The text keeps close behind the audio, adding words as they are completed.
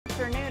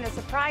afternoon. A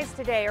surprise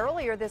today.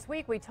 Earlier this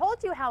week, we told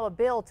you how a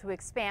bill to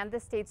expand the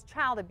state's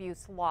child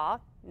abuse law,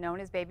 known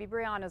as Baby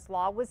Brianna's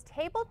Law, was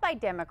tabled by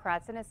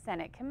Democrats in a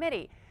Senate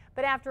committee.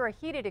 But after a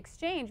heated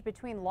exchange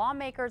between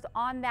lawmakers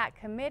on that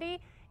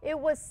committee, it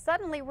was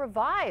suddenly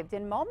revived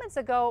and moments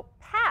ago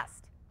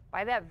passed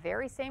by that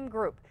very same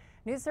group.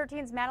 News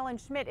 13's Madeline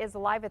Schmidt is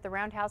live at the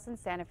Roundhouse in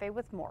Santa Fe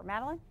with more.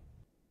 Madeline?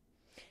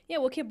 Yeah,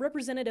 well, Kim,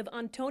 Representative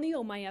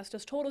Antonio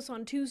Maestas told us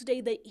on Tuesday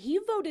that he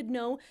voted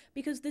no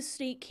because the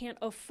state can't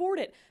afford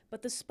it.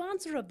 But the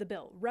sponsor of the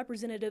bill,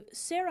 Representative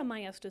Sarah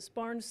Maestas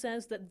Barnes,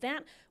 says that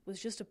that was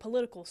just a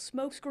political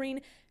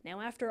smokescreen.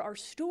 Now, after our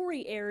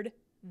story aired,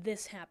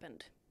 this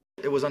happened.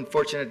 It was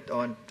unfortunate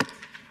on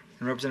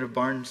Representative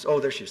Barnes. Oh,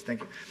 there she is.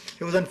 Thank you.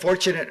 It was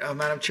unfortunate,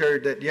 Madam Chair,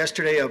 that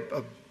yesterday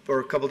or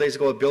a couple days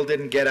ago, a bill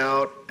didn't get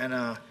out, and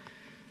a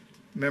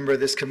member of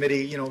this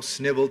committee,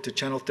 snibbled to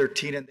Channel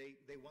 13, and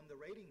they won the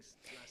ratings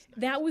last night.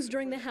 That was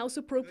during the House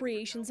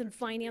Appropriations and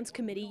Finance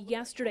Committee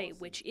yesterday,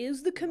 which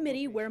is the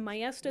committee where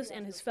Maestas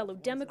and his fellow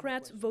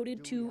Democrats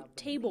voted to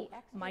table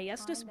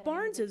Maestas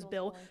Barnes's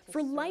bill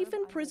for life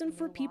in prison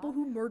for people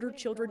who murder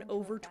children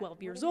over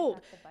 12 years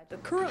old. The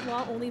current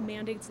law only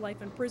mandates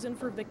life in prison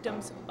for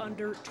victims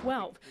under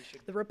 12.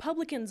 The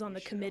Republicans on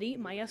the committee,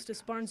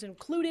 Maestas Barnes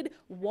included,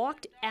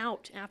 walked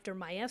out after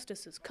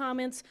Maestas's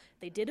comments.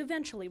 They did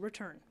eventually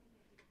return.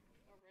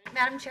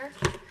 Madam Chair,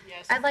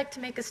 yes. I'd like to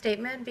make a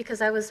statement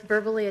because I was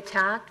verbally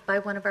attacked by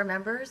one of our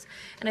members,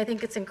 and I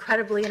think it's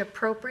incredibly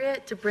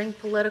inappropriate to bring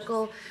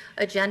political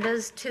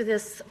agendas to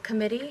this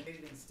committee.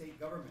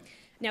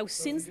 Now,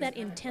 since that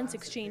intense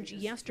exchange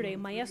yesterday,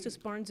 Maestas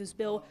Barnes's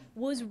bill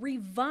was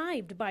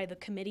revived by the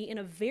committee in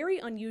a very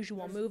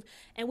unusual move,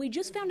 and we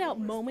just found out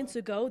moments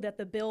ago that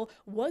the bill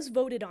was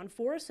voted on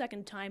for a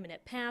second time and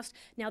it passed.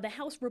 Now, the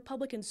House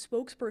Republican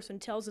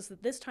spokesperson tells us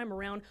that this time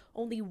around,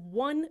 only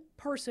one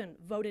person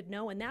voted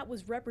no, and that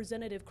was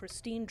Representative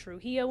Christine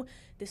Trujillo.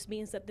 This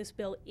means that this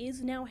bill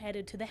is now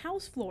headed to the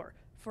House floor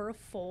for a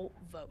full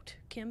vote.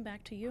 Kim,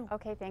 back to you.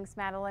 Okay, thanks,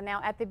 Madeline. Now,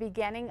 at the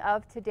beginning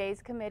of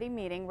today's committee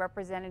meeting,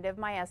 Representative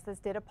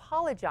Maestas did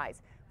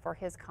apologize for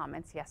his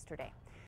comments yesterday.